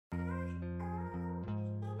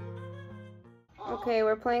Okay,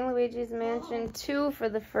 we're playing Luigi's Mansion 2 for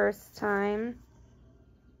the first time.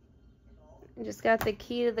 I just got the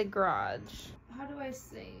key to the garage. How do I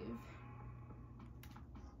save?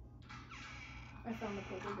 I found the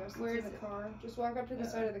poltergeist. Where It's is in the it? car. Just walk up to the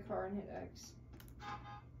side of the car and hit X.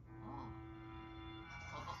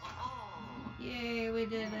 Yay, we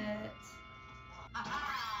did it.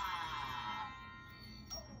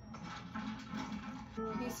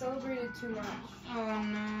 He celebrated too much. Oh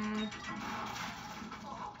no.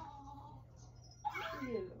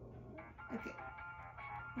 Okay.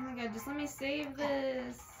 Oh my god, just let me save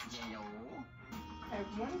this. I have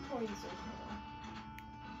 1 coin so far.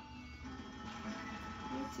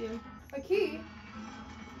 Me too. A key?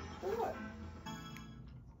 For what?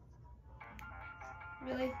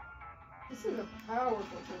 Really? This is a powerful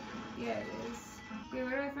picture. Yeah, it is. Okay,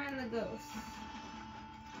 where do I find the ghost?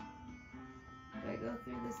 Do I go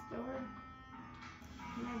through this door?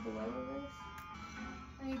 Am I below this?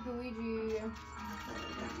 I need Luigi. Oh, I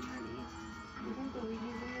got money. You think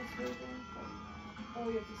Luigi's in this version? Oh,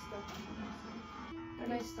 you have to step on it. Can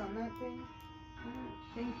I stun that thing? I don't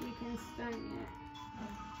think we can stun yet.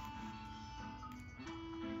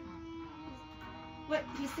 What?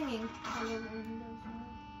 He's singing. I don't know who does that.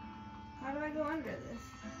 How do I go under this?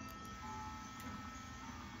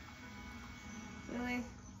 Really?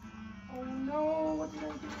 Oh no, what did I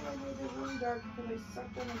do? I made it really dark because I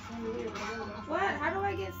sucked on the chandelier. What? How do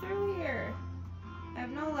I get through here? I have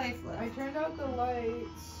no life left. I turned out the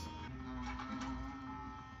lights.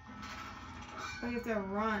 I have to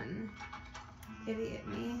run. Idiot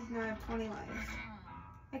me. Now I have 20 lives.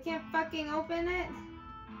 I can't fucking open it.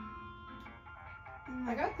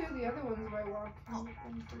 I got through the other ones by walking.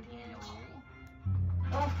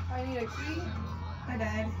 Oh, I need a key. I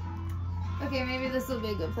died. Okay, maybe this will be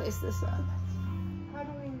a good place to stop. How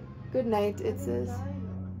do we... Good night, it I says. didn't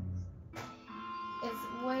die, It's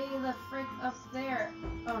way the frick up there.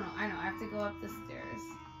 Oh no, I know, I have to go up the stairs.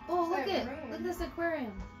 Oh, look That it! room. Look at this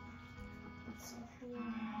aquarium. though. It's so cool.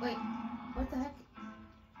 Wait, what the heck?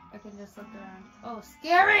 I can just look around. Oh,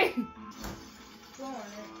 scary! Go on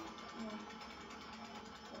it. Oh.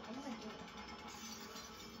 What am I doing?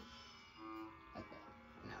 Okay,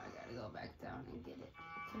 now I gotta go back down and get it.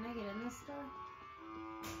 Can I get in this door?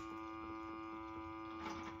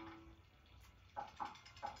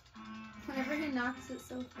 Whenever he knocks, it's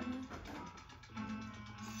so funny.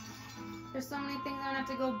 There's so many things I'm gonna have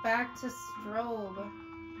to go back to strobe.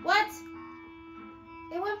 What?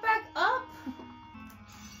 It went back up?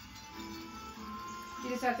 You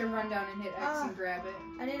just have to run down and hit X and grab it.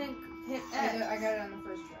 I didn't hit X. I got it on the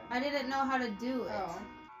first try. I didn't know how to do it. Oh.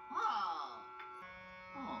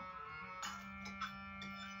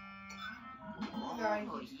 God,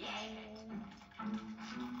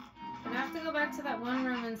 And I have to go back to that one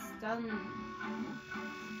room and stun them.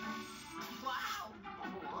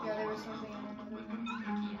 yeah, there was something in another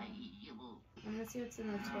room. I'm gonna see what's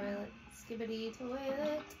in the toilet. Skibbity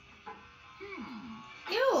toilet.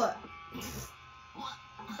 Ew!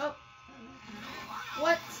 Oh.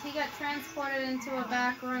 What? He got transported into a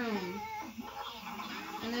back room.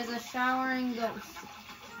 And there's a showering ghost.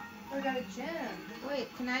 I got a gem. Wait,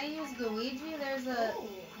 can I use Luigi? There's a... Oh.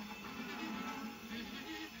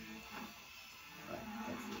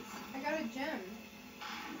 What's this? I got a gem.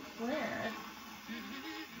 Where?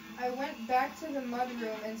 I went back to the mud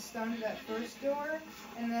room and stunned that first door,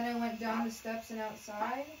 and then I went down the steps and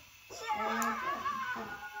outside, and I got a gem.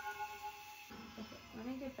 Okay, let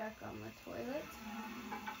me get back on the toilet.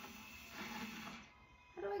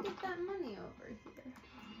 How do I get that money over here?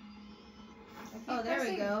 Oh, there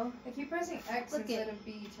we go. I keep pressing X Look instead it. of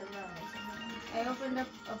B to run. I opened up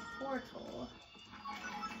a portal.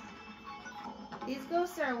 These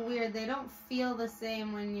ghosts are weird. They don't feel the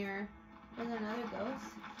same when you're... There's another ghost.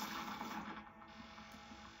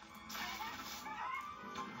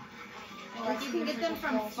 Like, you can get them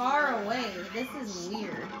from far away. This is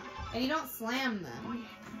weird. And you don't slam them.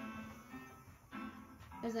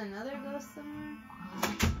 There's another ghost somewhere?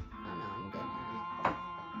 Oh no, I'm good now.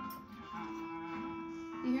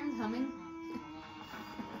 You hear him humming?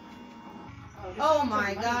 Oh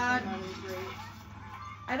my god.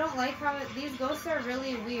 I don't like how these ghosts are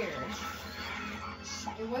really weird.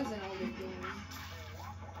 It was an older game.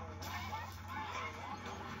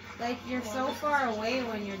 Like, you're so far away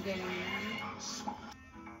when you're getting them.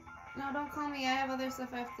 No, don't call me. I have other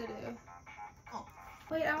stuff I have to do.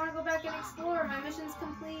 Wait, I want to go back and explore. My mission's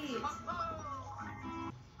complete.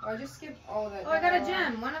 Oh, I just skipped all that. Oh, I got a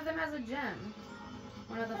gem. One of them has a gem.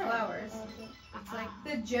 One of the flowers. It's like...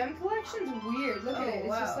 The gem collection's weird. Look at it.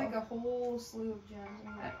 It's just wow. like a whole slew of gems.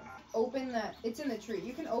 open that. It's in the tree.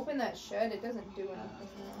 You can open that shed. It doesn't do anything.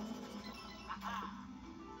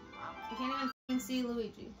 I can't even see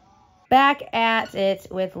Luigi. Back at it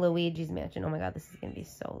with Luigi's Mansion. Oh my god, this is gonna be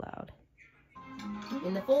so loud.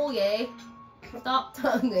 In the foyer. Stop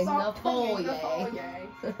tonguing the foyer.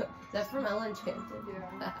 Is that from Ellen Enchanted?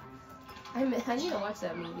 Yeah. I need to watch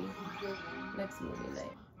that movie. Next movie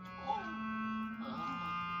night.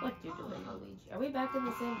 What you doing, Luigi? Are we back in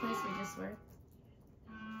the same place we just were?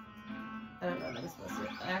 I don't know what I'm supposed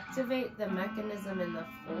to. Activate the mechanism in the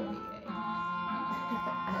foyer. I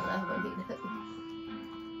love when he does.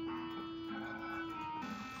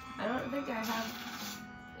 I don't think I have.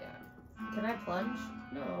 Yeah. Can I plunge?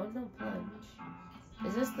 No, no plunge.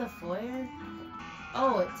 Is this the foyer?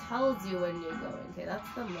 Oh, it tells you when you're going. Okay, that's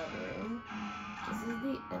the mudroom. This is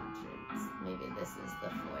the entrance. Maybe this is the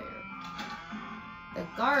foyer. The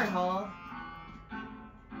guard hall.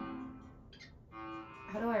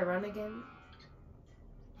 How do I run again?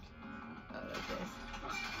 Oh, like this.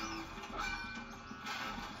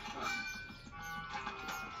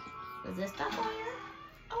 Is this the foyer?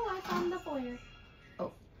 Oh, I found the foyer.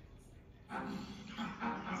 Oh.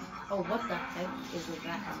 Oh, what the heck is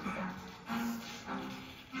that?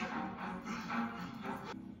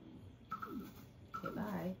 Okay,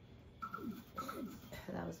 bye.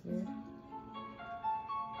 That was weird.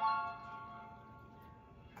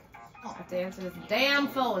 I have to answer this damn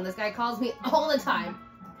phone. This guy calls me all the time.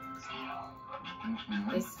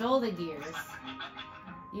 They stole the gears.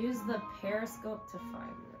 Use the periscope to find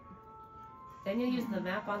them. Then you use the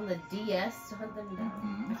map on the DS to hunt them down.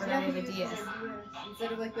 I forgot I have a DS.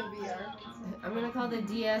 Instead of like the VR. I'm gonna call the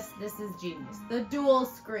DS, this is genius. The dual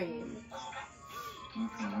screen.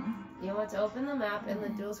 You want to open the map in the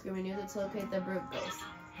dual screen and use it to locate the brute ghost.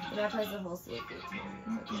 The map has the whole sleep routine.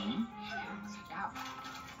 Okay.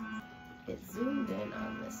 It zoomed in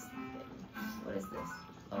on this thing. What is this?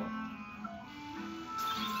 Oh.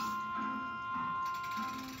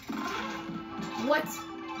 What?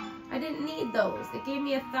 I didn't need those. It gave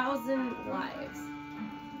me 1,000 lives.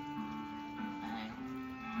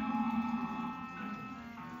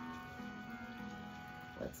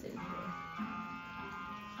 What's in here?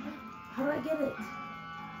 How do I get it?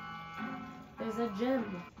 There's a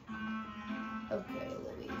gem. Okay,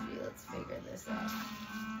 Luigi, let's figure this out.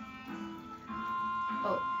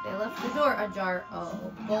 Oh, they left the door ajar.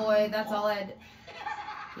 Oh boy, that's all I'd...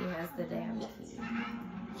 He has the damn key.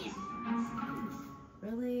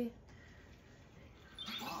 Really?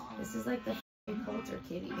 This is like the Polter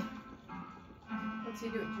Kitty. What's he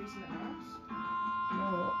doing? Chasing the mouse?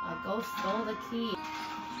 No, a ghost stole the key.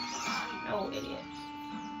 No, idiot.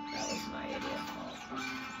 That was my idiot fault.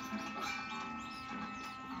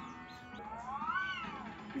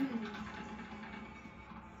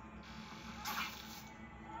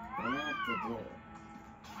 What do I have to do?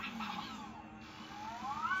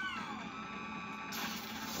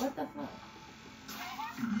 What the fuck?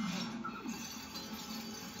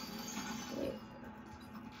 Wait.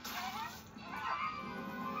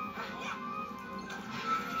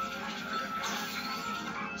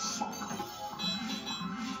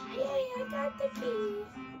 Yay, I got the key.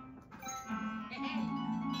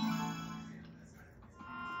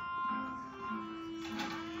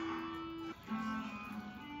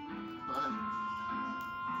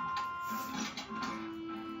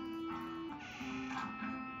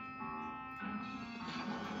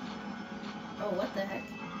 Oh, what the heck?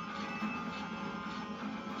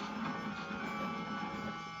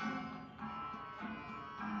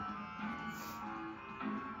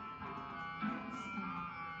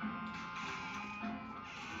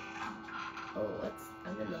 Oh, what's...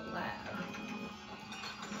 I'm in the lab.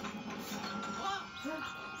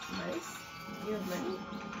 Nice. Do you have money?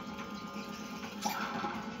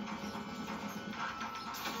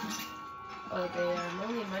 Oh, they are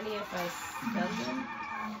only money if I spend them?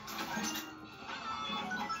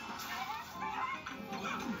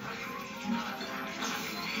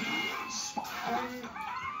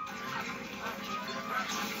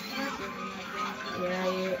 Yeah,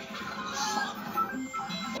 you...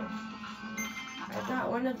 I got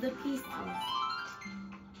one of the pieces.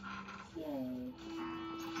 Yay.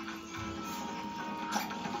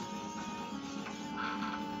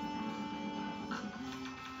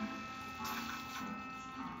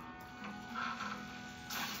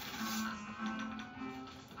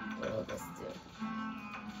 What will this do?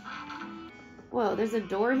 Whoa, there's a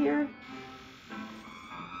door here?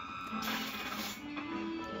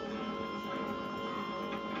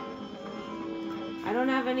 I don't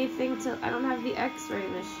have anything to... I don't have the x-ray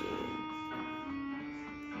machine.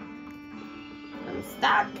 I'm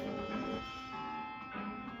stuck.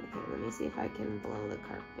 Okay, Let me see if I can blow the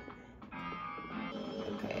carpet.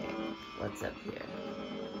 Okay, what's up here?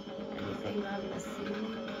 Anything on the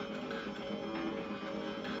ceiling?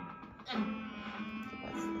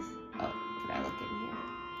 What's this? Oh, can I look in here?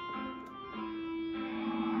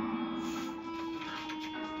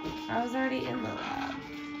 I was already in the lab.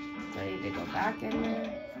 Do I need to go back in there?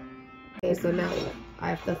 Okay, so now I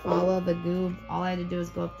have to follow the goob. All I had to do is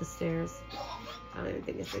go up the stairs. I don't even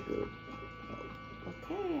think it's a goob. Oh,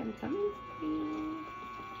 okay, I'm coming for you.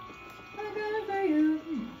 I'm coming for you.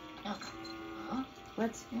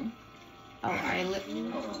 What? Oh, I lit.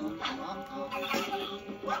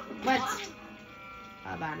 What?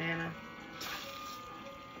 A banana.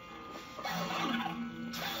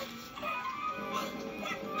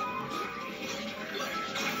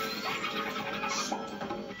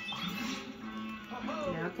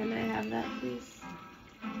 Now can I have that, please?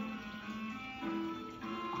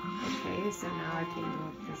 Okay, so now I can go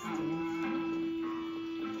up the stairs.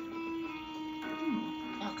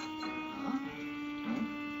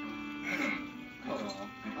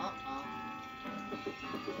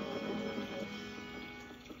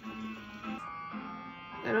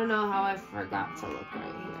 I don't know how I forgot to look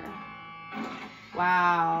right here.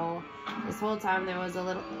 Wow. This whole time there was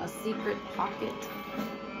a secret pocket.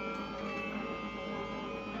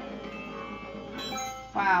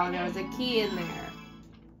 Wow, there was a key in there.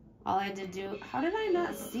 All I had to do... How did I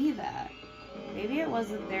not see that? Maybe it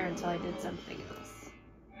wasn't there until I did something else.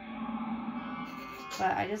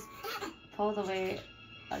 But I just pulled away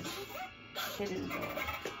a hidden door.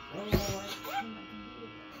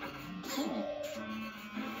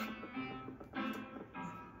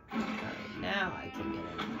 Alright, now I can get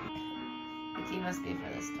in. The key must be for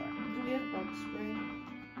this door. Do we have bug spray?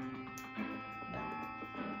 No.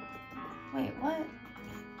 Wait, what?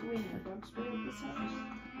 Do we have bug spray at this house?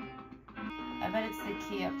 I bet it's the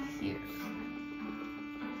key up here.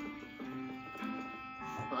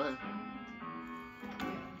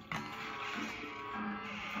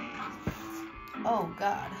 Oh,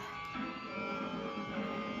 God.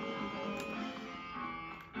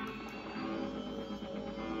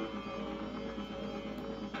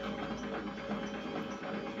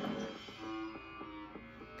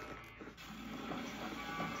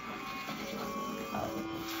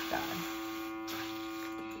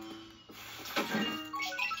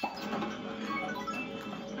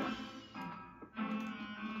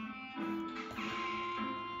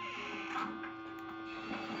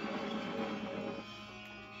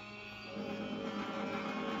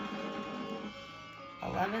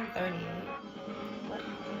 What?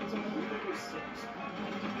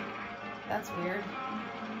 That's weird.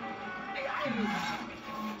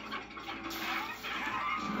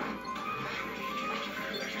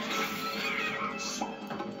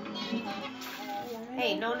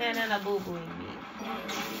 Hey, no nana boo-booing me.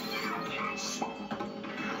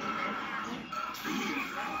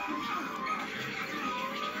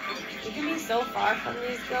 You can be so far from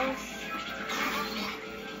these ghosts.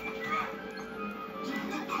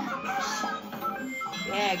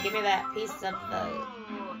 Yeah, give me that piece of the...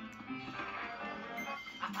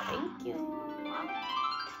 Thank you.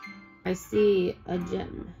 I see a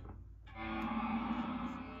gem.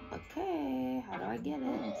 Okay, how do I get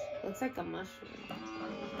it? Looks like a mushroom.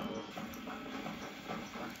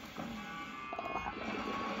 Oh, how do I get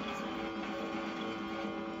it?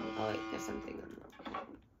 Oh wait, there's something on the...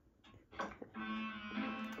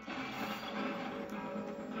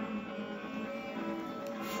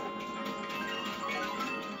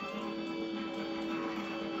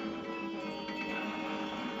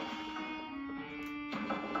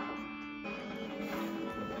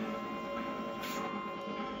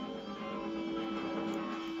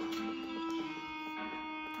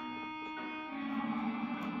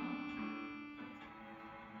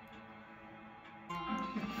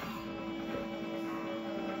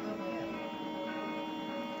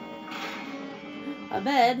 'A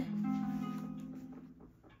bed?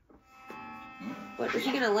 What, is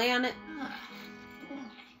he gonna lay on it?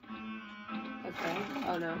 Okay.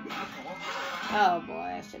 Oh no. Oh boy,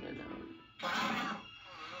 I should have known.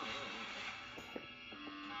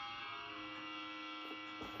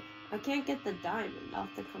 I can't get the diamond. I'll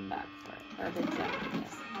have to come back for it. Or the gem, I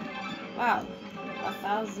guess. Wow.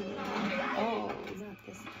 1,000. Oh, not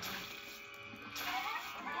this time.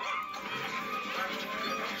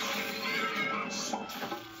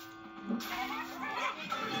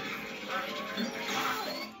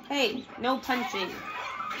 Hey, no punching.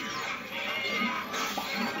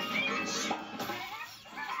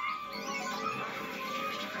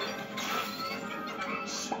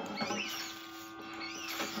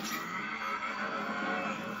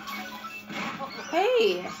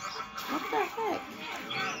 Hey! What the heck?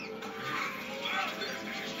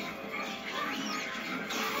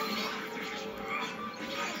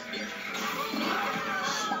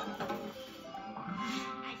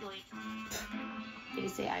 Did he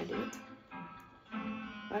say I do it?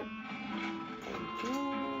 What? Thank you.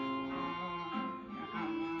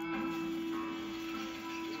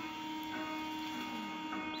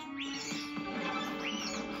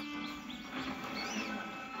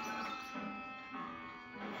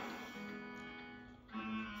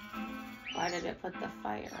 Why did it put the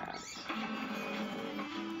fire out?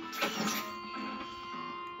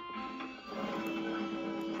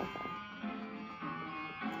 Okay.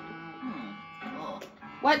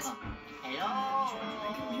 What?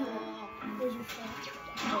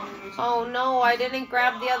 Oh no, I didn't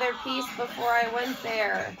grab the other piece before I went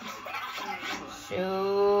there.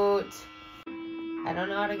 Shoot. I don't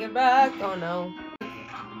know how to get back. Oh no.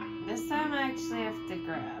 This time I actually have to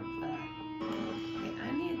grab that. Okay,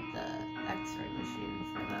 I need the X-ray machine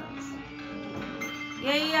for those.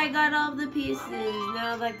 Yay, I got all the pieces.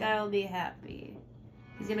 Now that guy will be happy.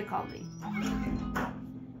 He's gonna call me.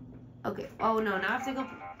 Okay. Oh no, now I have to go.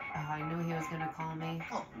 Oh, I knew he was gonna call me.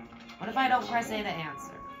 What if I don't press A to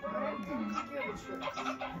answer?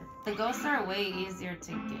 The ghosts are way easier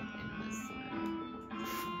to get in this way.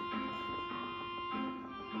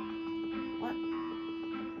 What?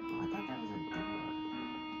 Oh, I thought that was a door.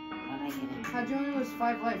 How did I get in? How'd you only lose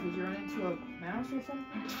 5 life? Did you run into a mouse or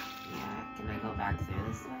something? Yeah, can I go back through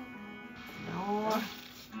this way? No.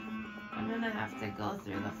 I'm gonna have to go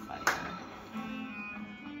through the fire.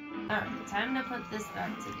 Alright, time to put this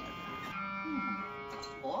back together.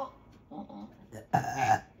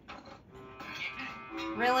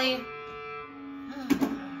 Really?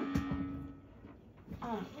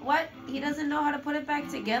 Oh, what? He doesn't know how to put it back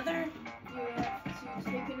together? You have to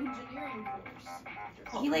take an engineering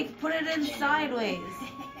course. He like put it in sideways.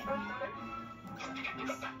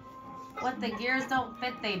 What, the gears don't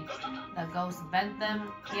fit? The ghost bent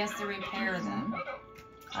them? He has to repair them.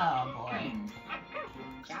 Oh boy.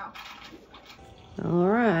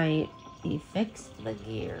 Alright, he fixed the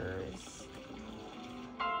gears.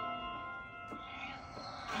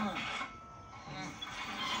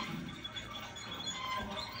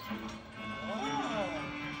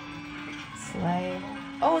 Slay.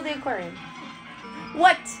 Oh, the aquarium.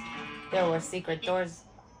 What? There were secret doors.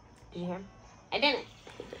 Did you hear him? I didn't.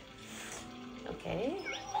 Okay.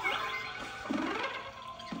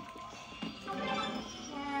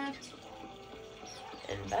 What?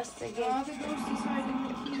 Investigate. Oh, the ghost is hiding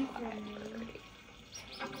the key from me.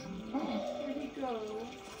 Where'd he go?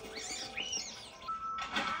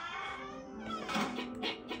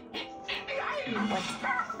 What?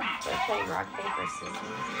 They're playing rock, paper, scissors.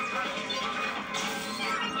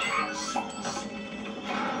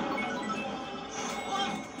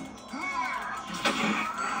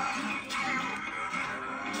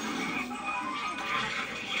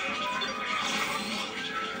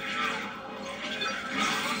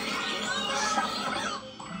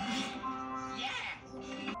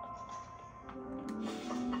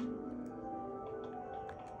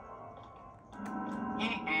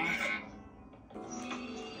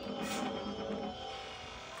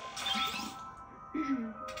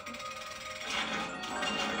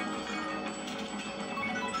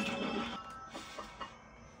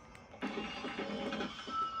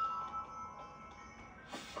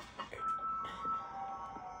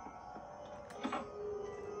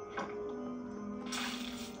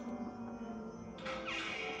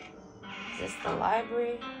 Is this the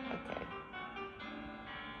library? Okay.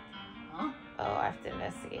 Huh? Oh, I have to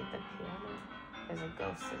investigate the piano. There's a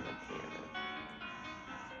ghost in the piano.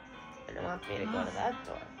 And it wants me to go to that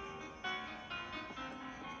door.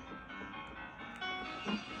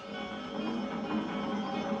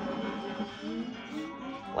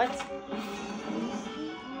 What?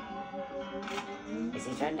 Is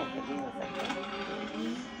he trying to hit me with a gun?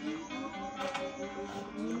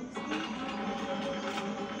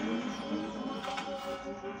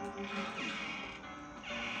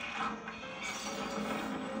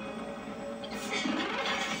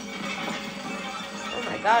 Oh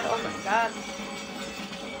my god, oh my god.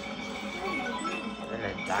 And a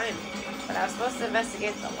diamond. But I was supposed to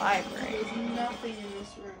investigate the library. There's nothing in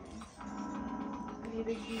this room. I need a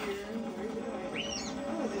gear. Where's it going?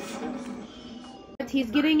 Oh, there's ghosts. He's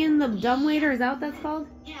getting in the dumbwaiter, is that what that's called?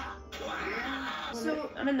 Yeah. So,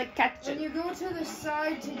 I'm in the when kitchen. you go to the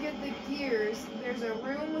side to get the gears, there's a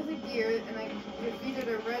room with a gear, and I defeated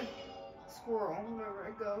a red squirrel, wherever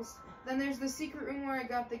it goes. Then there's the secret room where I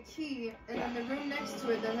got the key, and then the room next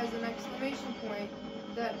to it that has an exclamation point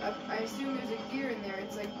that I assume there's a gear in there.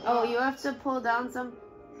 It's like. Oh, you have to pull down some.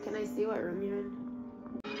 Can I see what room you're in?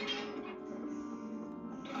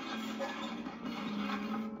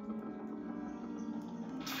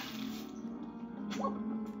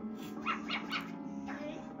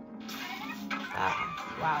 Ah,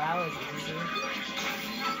 wow, that was easy.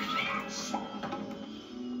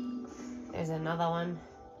 There's another one.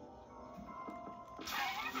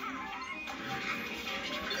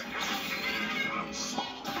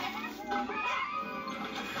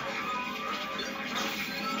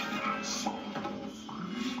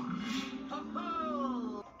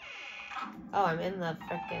 Oh, I'm in the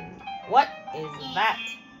frickin'. What is that?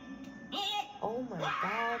 Oh my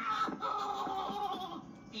god.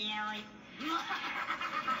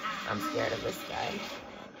 I'm scared of this guy.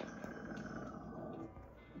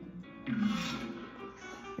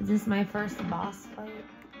 Is this my first boss fight?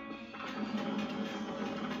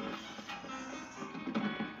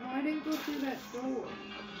 Oh, I didn't go through that door.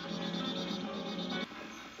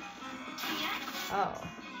 Oh.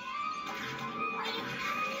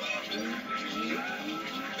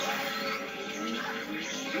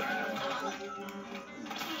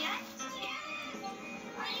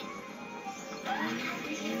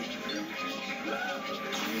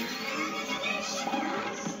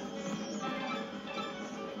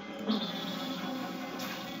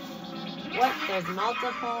 What? There's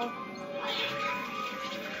multiple?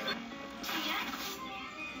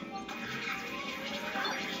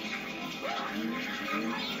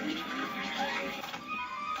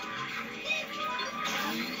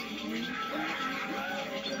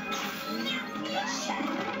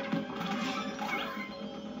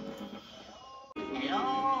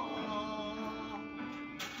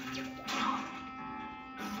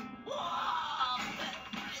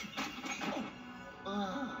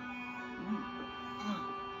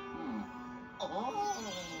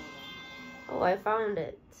 Oh, I found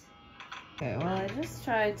it. Okay, well, I just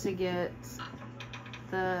tried to get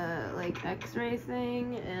the, like, x-ray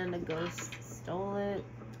thing, and a ghost stole it.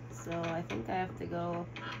 So I think I have to go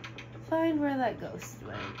find where that ghost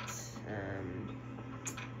went.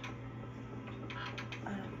 I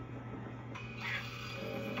don't know.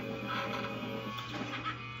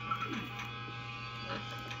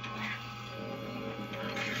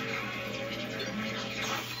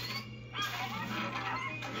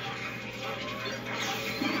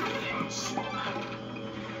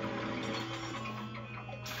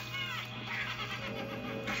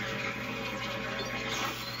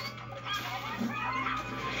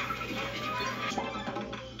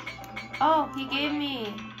 Oh, he gave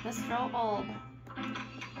me the strobe bulb.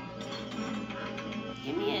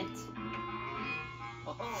 Give me it.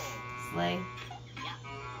 Slay.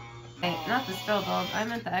 Wait, not the strobe bulb. I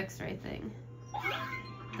meant the x-ray thing.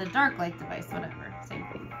 The dark light device, whatever. Same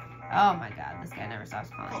thing. Oh my god, this guy never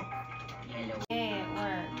stops calling. Hey, it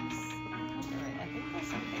works. Okay, wait, I think there's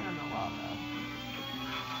something on the wall, though.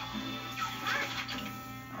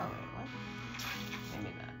 Oh, wait, what?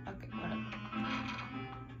 Maybe not. Okay, whatever.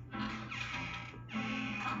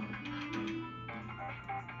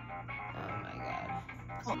 Oh my god.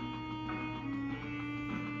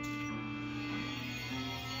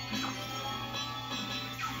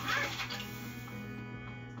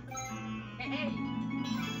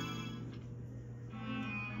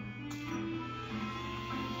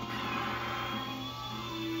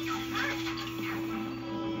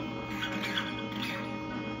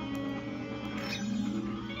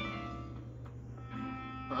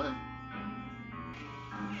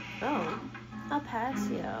 Oh, a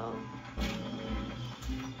patio.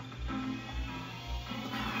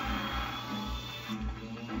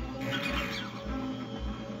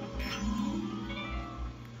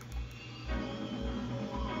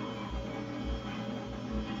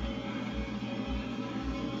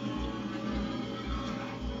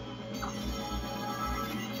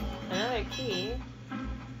 Another key.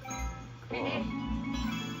 Cool.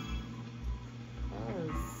 That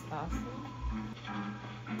was awesome.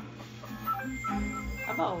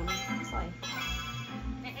 A bone. Slay.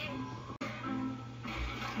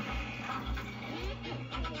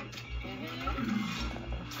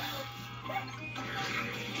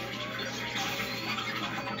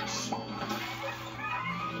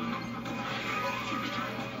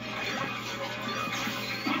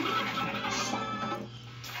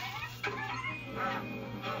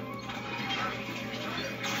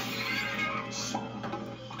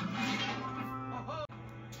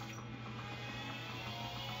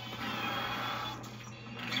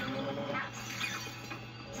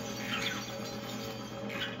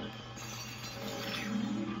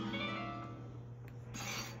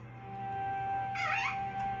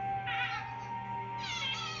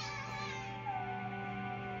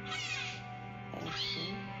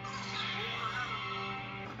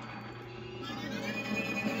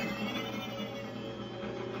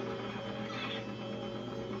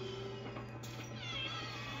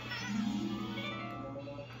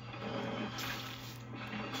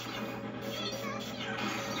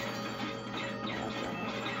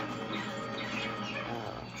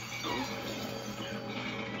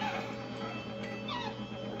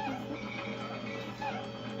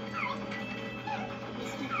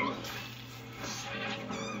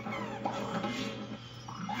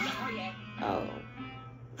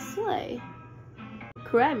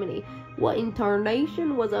 criminy. What in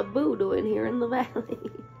tarnation was a boo doing here in the valley?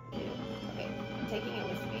 Okay, I'm taking it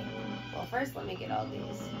with me. Well, first let me get all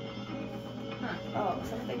these. Huh. Oh,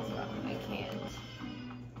 something's wrong. I can't.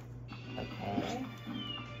 Okay.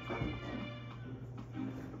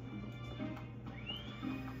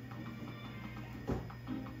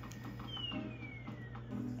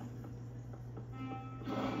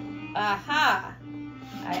 Aha!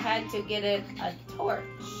 I had to get it a torch.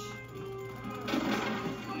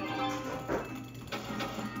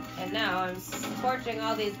 And now I'm torching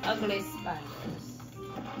all these ugly spiders.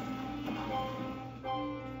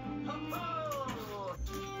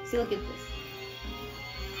 See, look at this.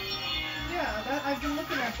 Yeah, I've been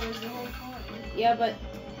looking at those the whole time. Yeah, but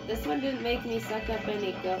this one didn't make me suck up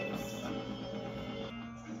any ghosts.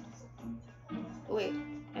 Wait,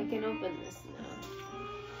 I can open this now.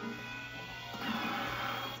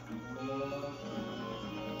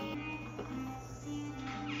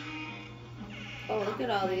 Oh, look at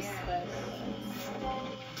all these spider webs.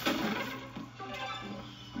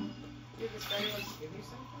 Did the spider webs give you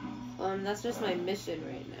something? That's just my mission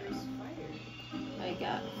right now. Fire. I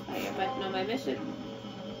got fire, but no, my mission.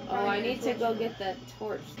 Oh, I need to go get that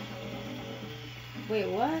torch. Wait,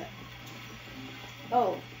 what?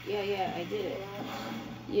 Oh, yeah, I did it.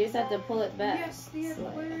 You just have to pull it back. Yes, the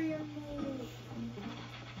aquarium.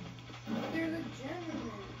 There's a gem in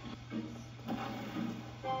there.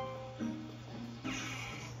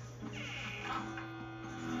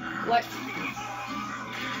 What?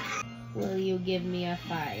 Will you give me a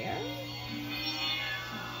fire?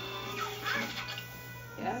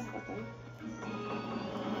 Yeah, okay.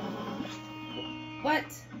 What?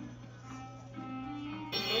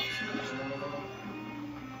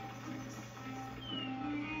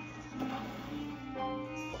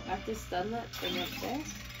 I have to stun that thing up there?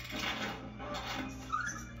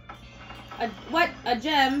 What? A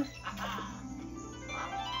gem?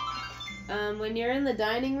 When you're in the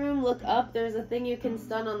dining room, look up. There's a thing you can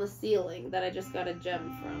stun on the ceiling that I just got a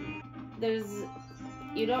gem from.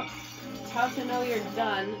 You don't, how to know you're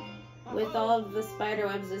done with all of the spider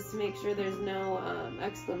webs is to make sure there's no,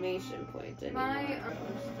 exclamation point anymore.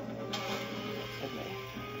 Okay.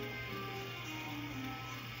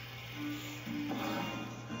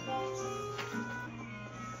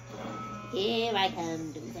 Here I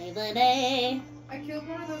come to save the day. I killed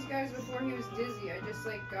one of those guys before he was dizzy. I just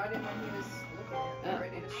like got him when he was looking at me,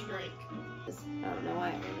 ready to strike. I don't know why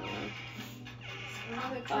I don't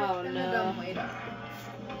know. Oh no.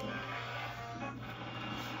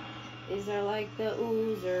 These are like the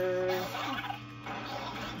oozers.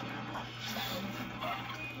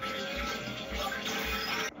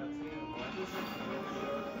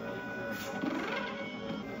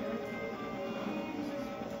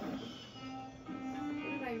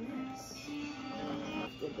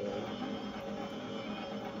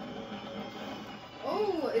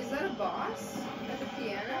 Oh, is that a boss at the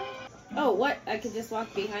piano? Oh, what? I could just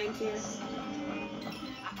walk behind here.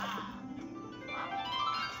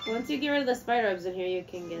 Once you get rid of the spider webs in here, you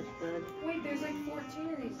can get the... Wait, there's like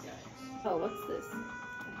 14 of these guys. Oh, what's this?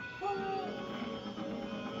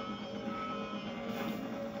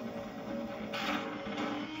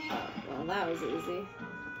 Oh, well, that was easy.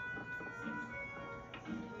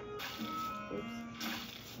 Oops.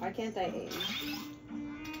 Why can't I aim?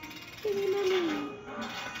 Give me money.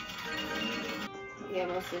 He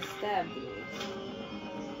almost just stabbed me.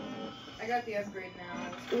 I got the upgrade now.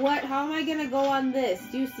 What? How am I gonna go on this?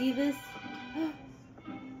 Do you see this?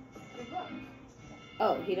 Good luck.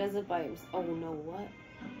 Oh, he does it by himself. Oh no, what?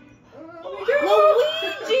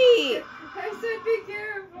 Luigi! I said be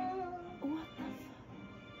careful. What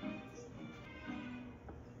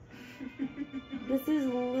the fuck? This is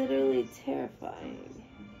literally terrifying.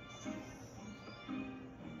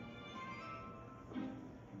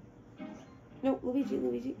 No, Luigi!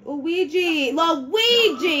 Luigi!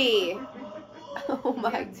 Oh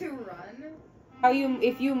my! You have to run.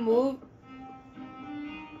 If you move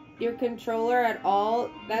your controller at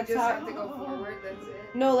all, that's you just how. have to go forward. That's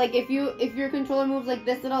it. No, like if your controller moves like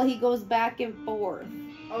this at all, he goes back and forth.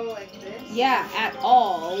 Oh, like this? Yeah, at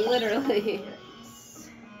all, literally.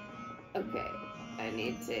 Okay, I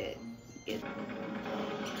need to get.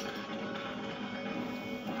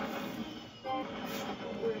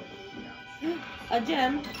 A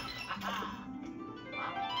gem.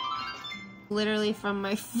 Literally from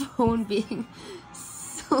my phone being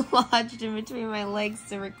lodged in between my legs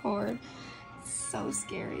to record. So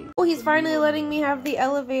scary. Oh, he's finally letting me have the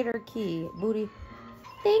elevator key. Booty.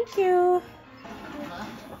 Thank you.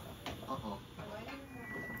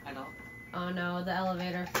 Oh no, the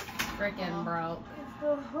elevator frickin' broke.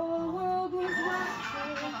 The whole world was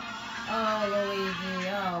watching. Oh, Luigi.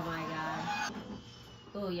 Oh my god.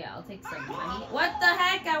 Oh yeah, I'll take some money. What the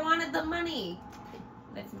heck? I wanted the money.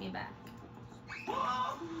 Lift me back.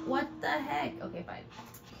 What the heck? Okay, fine.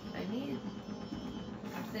 I need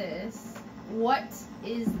this. What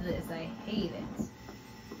is this? I hate it.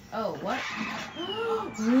 Oh, what?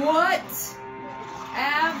 What?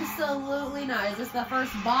 Absolutely not. Is this the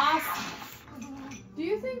first boss? Do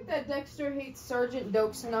you think that Dexter hates Sergeant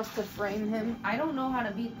Dokes enough to frame him? I don't know how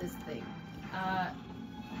to beat this thing.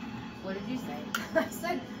 What did you say? I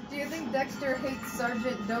said, do you think Dexter hates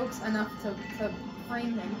Sergeant Dokes enough to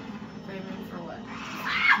frame him? Frame him for what?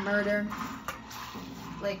 Murder.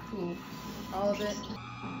 Like who? All of it.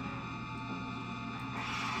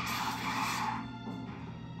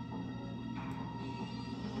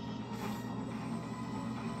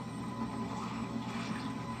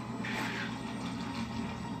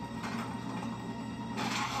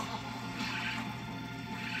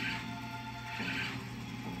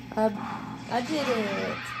 I did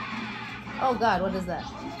it. Oh god, what is that?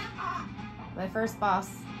 My first boss.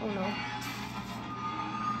 Oh no.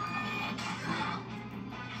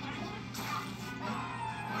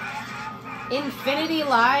 Infinity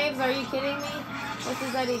lives? Are you kidding me? What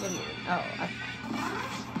does that even mean? Oh.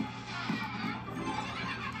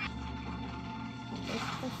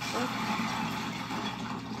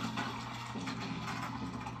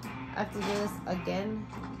 I have to do this again?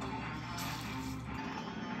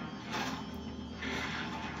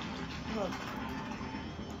 Look.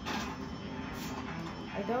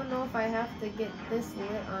 I don't know if I have to get this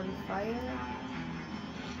lit on fire.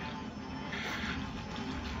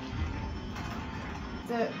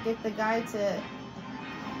 To get the guy to...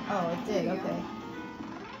 Oh, it did, okay.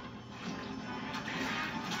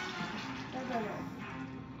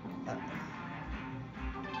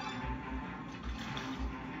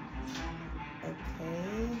 Okay.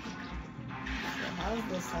 So how's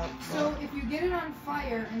this helpful? So if you get it on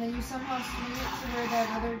fire and then you somehow swing it to where that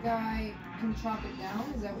other guy can chop it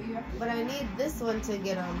down, is that what you have to do? But I need this one to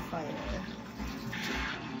get on fire.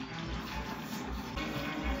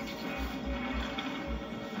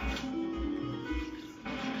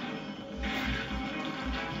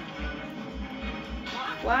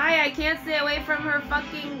 Why? I can't stay away from her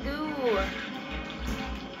fucking goo.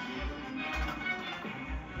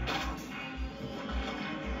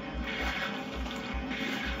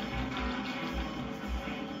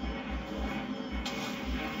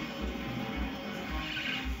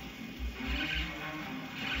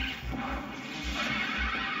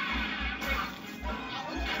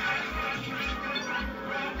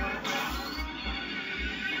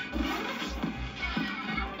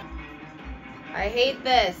 I hate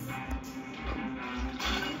this.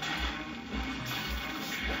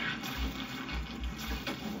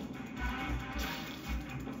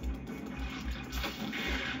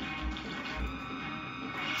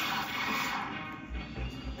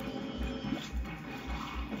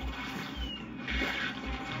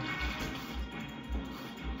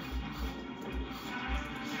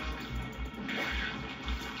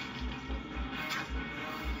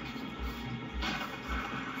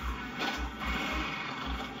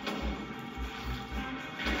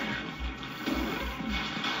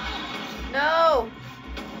 No!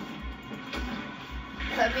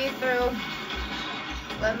 Let me through.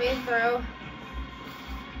 Let me through.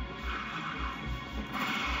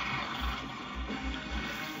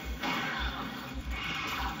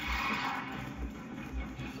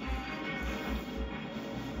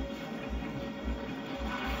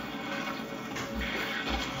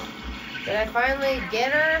 Did I finally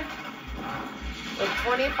get her? With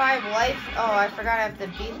 25 life. Oh, I forgot I have to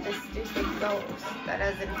beat this stupid ghost that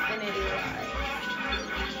has infinity life.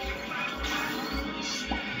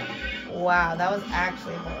 Wow, that was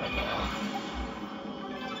actually horrible.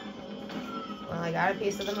 Well, I got a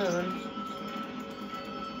piece of the moon.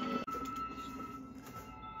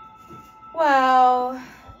 Wow,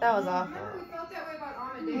 that was awful. Remember we felt that way about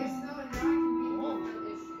Amadeus